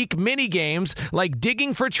unique mini games like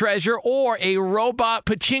digging for treasure or a robot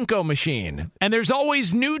pachinko machine. And there's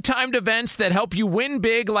always new timed events that help you win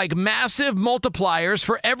big, like massive multipliers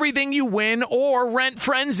for everything you win or rent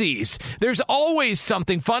frenzies. There's always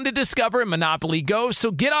something fun to discover in Monopoly Go,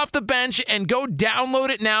 so get off the bench and go download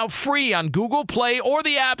it now free on Google Play or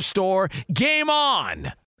the App Store. Game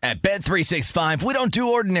on! At Bet365, we don't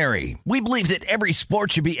do ordinary. We believe that every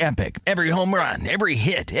sport should be epic. Every home run, every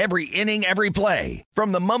hit, every inning, every play.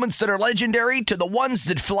 From the moments that are legendary to the ones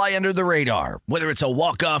that fly under the radar. Whether it's a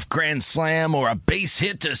walk-off grand slam or a base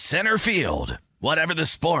hit to center field. Whatever the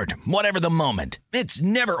sport, whatever the moment, it's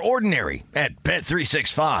never ordinary at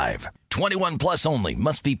Bet365. 21 plus only.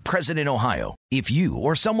 Must be present in Ohio. If you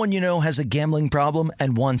or someone you know has a gambling problem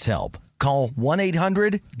and wants help, call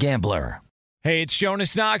 1-800-GAMBLER. Hey, it's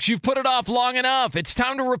Jonas Knox. You've put it off long enough. It's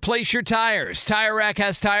time to replace your tires. Tire Rack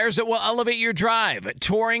has tires that will elevate your drive.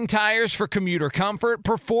 Touring tires for commuter comfort,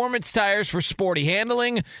 performance tires for sporty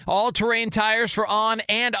handling, all-terrain tires for on-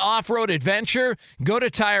 and off-road adventure. Go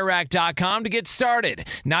to TireRack.com to get started.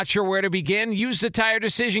 Not sure where to begin? Use the Tire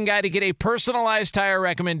Decision Guide to get a personalized tire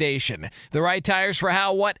recommendation. The right tires for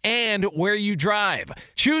how, what, and where you drive.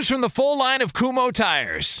 Choose from the full line of Kumho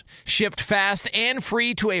tires. Shipped fast and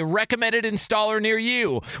free to a recommended installer near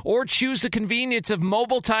you, or choose the convenience of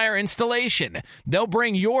mobile tire installation. They'll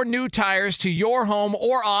bring your new tires to your home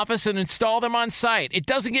or office and install them on site. It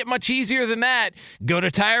doesn't get much easier than that. Go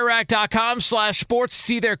to TireRack.com/sports to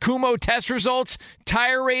see their Kumho test results,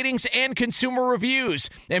 tire ratings, and consumer reviews.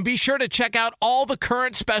 And be sure to check out all the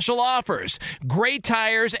current special offers. Great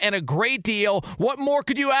tires and a great deal. What more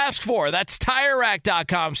could you ask for? That's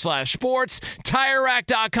TireRack.com/sports.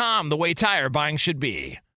 TireRack.com, the way tire buying should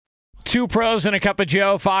be. Two pros and a cup of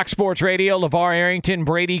Joe, Fox Sports Radio. LeVar Arrington,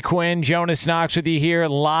 Brady Quinn, Jonas Knox with you here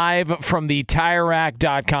live from the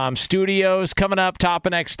TireRack.com studios. Coming up, top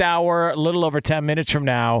of next hour, a little over 10 minutes from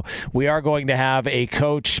now, we are going to have a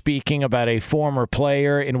coach speaking about a former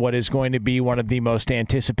player in what is going to be one of the most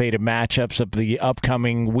anticipated matchups of the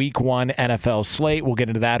upcoming Week 1 NFL slate. We'll get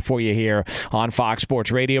into that for you here on Fox Sports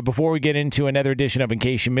Radio. Before we get into another edition of In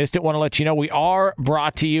Case You Missed It, want to let you know we are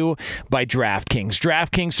brought to you by DraftKings.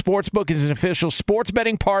 DraftKings Sportsbook is an official sports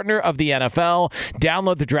betting partner of the NFL.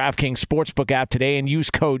 Download the DraftKings Sportsbook app today and use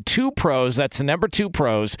code 2PROS, that's the number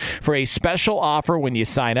 2PROS, for a special offer when you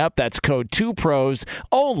sign up. That's code 2PROS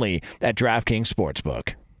only at DraftKings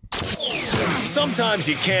Sportsbook. Sometimes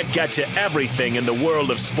you can't get to everything in the world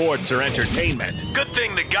of sports or entertainment. Good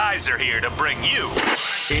thing the guys are here to bring you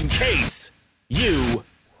In Case You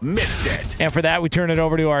Missed It. And for that, we turn it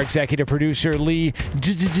over to our executive producer, Lee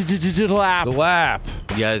Lap. The Lap.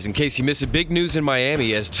 Guys, in case you missed it, big news in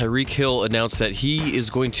Miami as Tyreek Hill announced that he is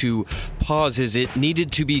going to pause his It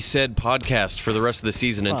Needed to Be Said podcast for the rest of the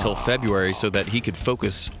season until February so that he could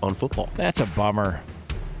focus on football. That's a bummer.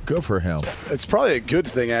 Good for him. It's probably a good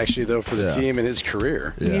thing, actually, though, for the team and his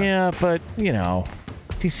career. Yeah, but, you know,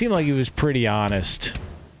 he seemed like he was pretty honest.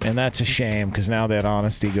 And that's a shame because now that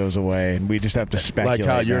honesty goes away and we just have to speculate. Like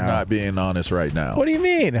how you're not being honest right now. What do you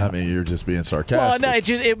mean? I mean, you're just being sarcastic. Well, no,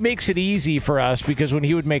 it makes it easy for us because when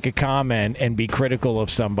he would make a comment and be critical of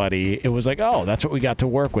somebody, it was like, oh, that's what we got to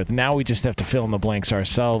work with. Now we just have to fill in the blanks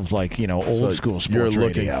ourselves like, you know, old school sports You're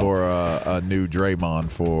looking radio. for a new Draymond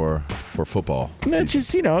for football. And that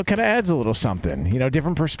just, you know, it kind of adds a little something, you know,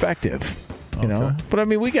 different perspective. You know, but I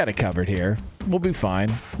mean, we got it covered here. We'll be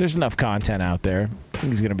fine. There's enough content out there. I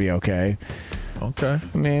think he's going to be okay. Okay.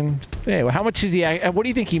 I mean, hey, how much is he? What do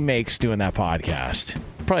you think he makes doing that podcast?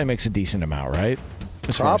 Probably makes a decent amount, right?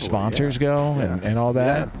 As far as sponsors go and all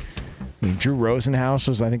that. Yeah. I mean, Drew Rosenhaus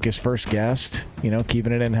was, I think, his first guest. You know,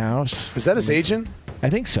 keeping it in house. Is that his agent?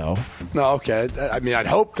 I think so. No, okay. I mean, I'd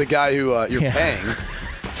hope the guy who you're paying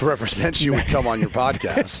to represent you would come on your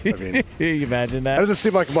podcast. I mean, you imagine that? That doesn't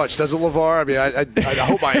seem like much, does it, LeVar? I mean, I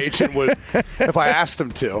hope my agent would, if I asked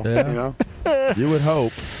him to. Yeah. You know, you would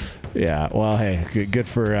hope. Yeah. Well, hey, good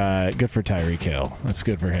for Tyreek Hill. That's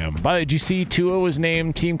good for him. By the way, did you see Tua was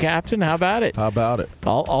named team captain? How about it? How about it?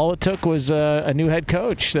 All it took was a new head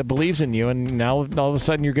coach that believes in you, and now all of a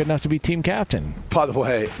sudden you're good enough to be team captain. By the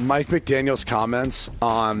way, Mike McDaniel's comments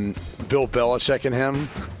on Bill Belichick and him.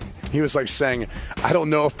 He was like saying, I don't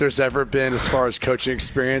know if there's ever been, as far as coaching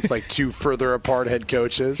experience, like two further apart head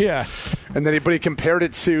coaches. Yeah. And then he compared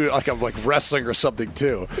it to like wrestling or something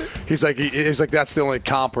too. He's like that's the only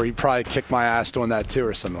comp where he'd probably kick my ass doing that too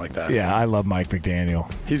or something like that. Yeah, I love Mike McDaniel.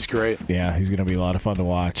 He's great. Yeah, he's going to be a lot of fun to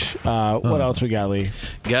watch. What else we got, Lee?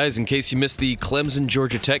 Guys, in case you missed the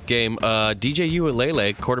Clemson-Georgia Tech game, DJ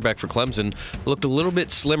Uiagalelei, quarterback for Clemson, looked a little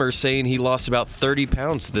bit slimmer, saying he lost about 30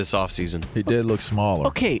 pounds this offseason. He did look smaller.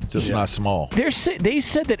 Okay. Just not small. They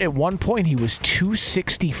said that at one point he was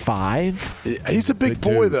 265. He's a big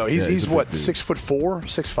boy, dude. though. He's Yeah, what, 6'4",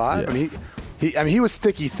 6'5"? Yeah. I mean, he was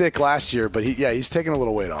thick last year, but he's taking a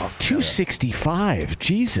little weight off. 265.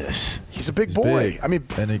 Jesus. He's a big He's boy. big. I mean,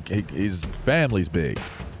 and his family's big.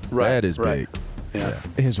 Right, Dad is right. big. Yeah.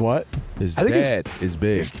 His what? His I think dad is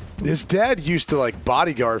big. His dad used to like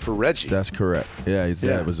bodyguard for Reggie. That's correct. Yeah, his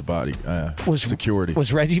dad was a security.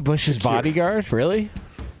 Was Reggie Bush's bodyguard? Really?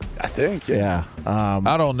 I think. Yeah.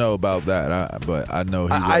 I don't know about that, but I know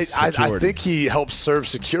he was security. I think he helped serve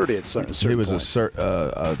security at certain He was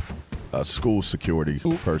point. a school security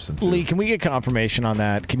person, too. Lee, can we get confirmation on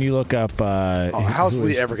that? Can you look up... how's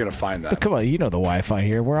Lee ever going to find that? Come on, you know the Wi-Fi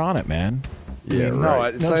here. We're on it, man. Yeah, no,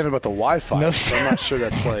 it's not even about the Wi-Fi. No, so I'm not sure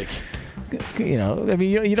that's like... You know, I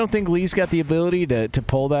mean, you don't think Lee's got the ability to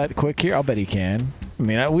pull that quick here? I'll bet he can. I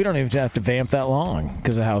mean, we don't even have to vamp that long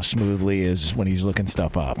because of how smooth Lee is when he's looking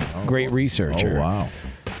stuff up. Great researcher. Oh, wow.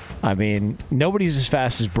 I mean, nobody's as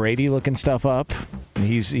fast as Brady looking stuff up.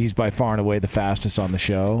 He's by far and away the fastest on the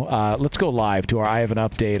show. Let's go live to our I Have an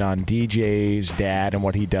Update on DJ's dad and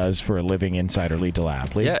what he does for a living, insider Lee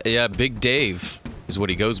DeLapp. Lee? Yeah, Big Dave is what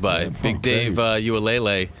he goes by. Big Dave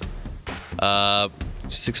Ualele.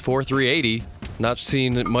 6'4", 380. Not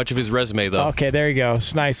seen much of his resume, though. Okay, there you go.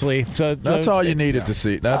 Nicely. So that's all you needed to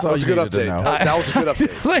see. That's all you needed to know. That was a good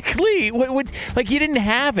update. Like, Lee, like you didn't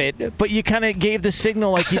have it, but you kind of gave the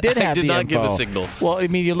signal like you did have the info. I did not give a signal. Well, I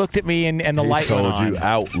mean, you looked at me and the light went on. Sold you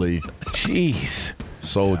out, Lee. Jeez.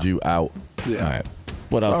 Sold you out. Yeah. All right.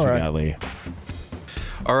 What else we got, Lee?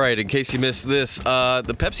 All right, in case you missed this,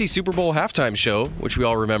 the Pepsi Super Bowl halftime show, which we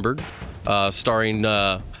all remembered, starring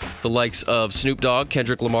the likes of Snoop Dogg,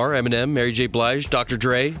 Kendrick Lamar, Eminem, Mary J. Blige, Dr.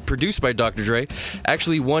 Dre, produced by Dr. Dre,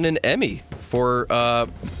 actually won an Emmy for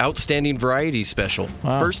Outstanding Variety Special.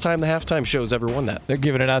 Wow. First time the halftime show's ever won that. They're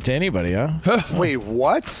giving it out to anybody, huh? Wait,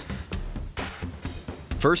 what?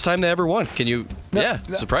 First time they ever won. Can you?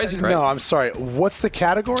 Surprising, right? No, I'm sorry. What's the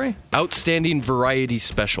category? Outstanding Variety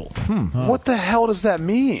Special. What the hell does that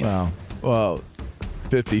mean? Well,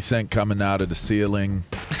 50 Cent coming out of the ceiling,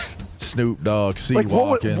 Snoop Dogg Like,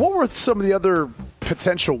 walking. what were some of the other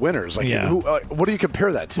potential winners? Like, what do you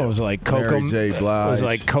compare that to? What was it, like Mary J. Blige. Was it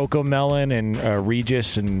like Coco Melon and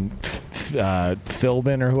Regis and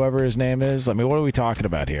Philbin or whoever his name is? I mean, what are we talking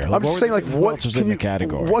about here? I'm just saying, like, what else was can in the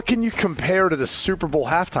category? What can you compare to the Super Bowl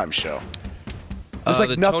halftime show? There's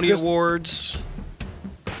The Tony Awards.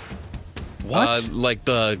 What? Like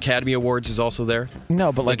the Academy Awards is also there?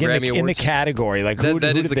 No, but like in the category. Like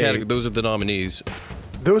that is the category. Those are the nominees.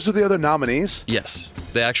 Those are the other nominees? Yes.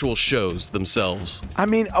 The actual shows themselves. I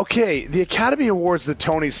mean, okay, the Academy Awards, the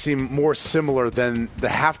Tonys seem more similar than the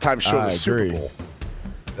halftime show of the Super Bowl.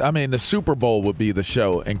 I mean, the Super Bowl would be the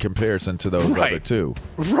show in comparison to those other two.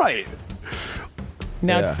 Right.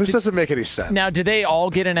 Now, this doesn't make any sense. Now, do they all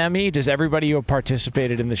get an Emmy? Does everybody who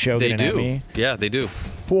participated in the show get an Emmy? Yeah, they do.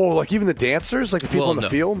 Whoa, like even the dancers? Like the people on the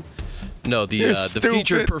field? No, the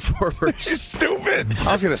featured performers. Stupid.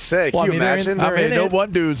 I was going to say, can you imagine? No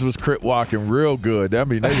one dudes was crit walking real good. I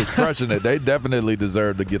mean, they was crushing it. They definitely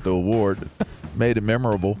deserved to get the award. Made it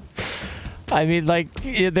memorable. I mean, like,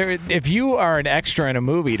 if you are an extra in a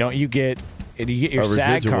movie, don't you get your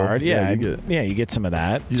SAG card? Yeah, you get some of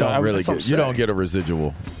that. You don't get a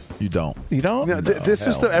residual. You don't. You don't? No, this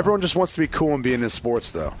is everyone just wants to be cool and being in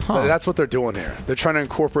sports, though. That's what they're doing here. They're trying to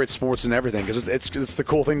incorporate sports in everything because it's the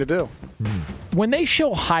cool thing to do. When they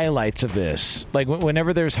show highlights of this, like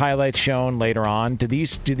whenever there's highlights shown later on,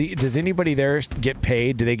 does anybody there get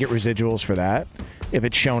paid? Do they get residuals for that if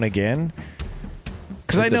it's shown again?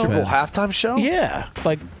 Because I know Super Bowl halftime show. Yeah,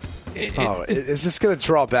 like. Is this going to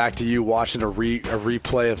draw back to you watching a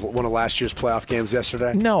replay of one of last year's playoff games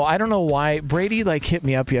yesterday? No, I don't know why. Brady hit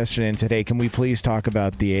me up yesterday and said, "Hey, can we please talk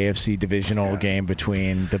about the AFC divisional game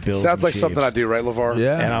between the Bills?" Sounds and like Chiefs? something I do, right, LeVar?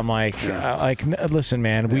 Yeah. And I'm like, listen,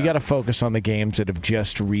 man, we got to focus on the games that have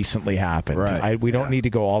just recently happened. Right. We don't need to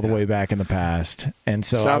go all the way back in the past. And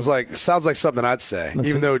so sounds like something I'd say,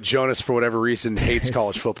 even though Jonas, for whatever reason, hates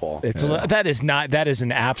college football. That is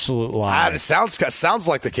an absolute lie. It sounds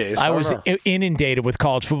like the case. I was inundated with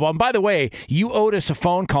college football. And by the way, you owed us a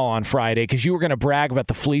phone call on Friday because you were going to brag about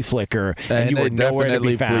the flea flicker, and you were nowhere to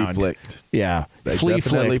be found. Yeah, they flea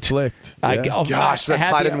definitely flicked. Gosh, that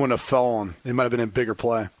tight end wouldn't have fallen. It might have been in bigger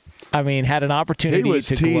play. I mean, had an opportunity. He was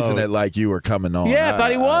to teasing gloat. it like you were coming on. Yeah, I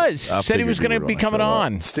thought he was. I Said he was going to be coming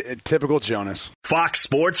on. Typical Jonas. Fox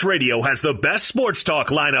Sports Radio has the best sports talk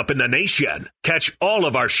lineup in the nation. Catch all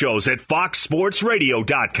of our shows at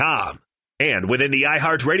foxsportsradio.com. And within the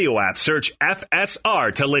iHeartRadio app, search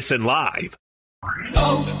FSR to listen live.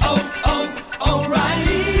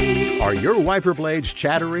 O'Reilly. Are your wiper blades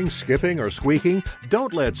chattering, skipping, or squeaking?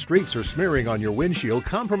 Don't let streaks or smearing on your windshield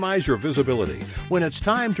compromise your visibility. When it's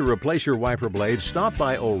time to replace your wiper blades, stop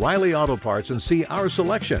by O'Reilly Auto Parts and see our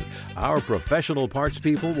selection. Our professional parts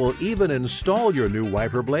people will even install your new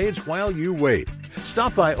wiper blades while you wait.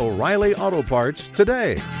 Stop by O'Reilly Auto Parts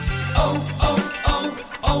today.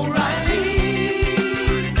 O'Reilly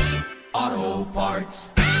Auto Parts.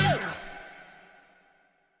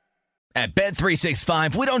 At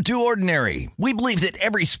Bet365, we don't do ordinary. We believe that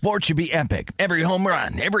every sport should be epic. Every home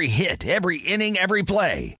run, every hit, every inning, every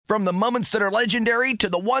play. From the moments that are legendary to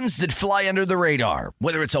the ones that fly under the radar.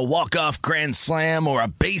 Whether it's a walk-off grand slam or a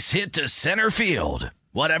base hit to center field.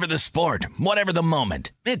 Whatever the sport, whatever the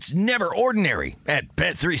moment, it's never ordinary at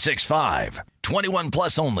Bet365. 21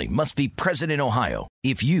 plus only. Must be present in Ohio.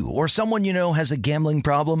 If you or someone you know has a gambling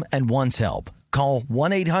problem and wants help, call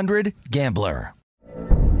 1-800-GAMBLER.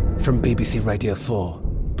 From BBC Radio 4,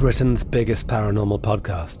 Britain's biggest paranormal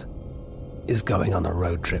podcast is going on a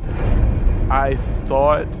road trip. I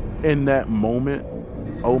thought in that moment,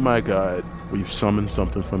 oh my God, we've summoned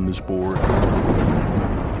something from this board.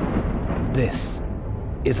 This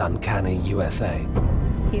is Uncanny USA.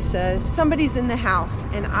 He says, somebody's in the house,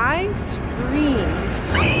 and I screamed.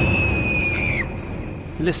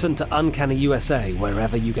 Listen to Uncanny USA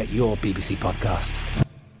wherever you get your BBC podcasts,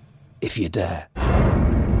 if you dare.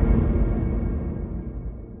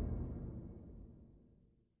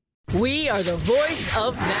 We are the voice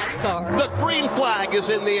of NASCAR. The green flag is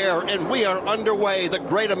in the air, and we are underway. The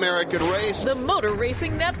Great American Race. The Motor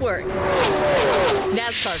Racing Network.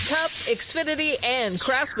 NASCAR Cup, Xfinity, and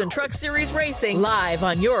Craftsman Truck Series Racing live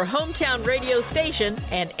on your hometown radio station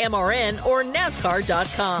and MRN or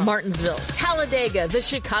NASCAR.com. Martinsville, Talladega, the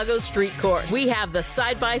Chicago Street Course. We have the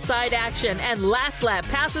side-by-side action and last lap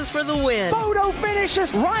passes for the win. Photo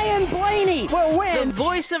finishes. Ryan Blaney will win. The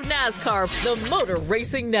voice of NASCAR, the Motor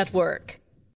Racing Network.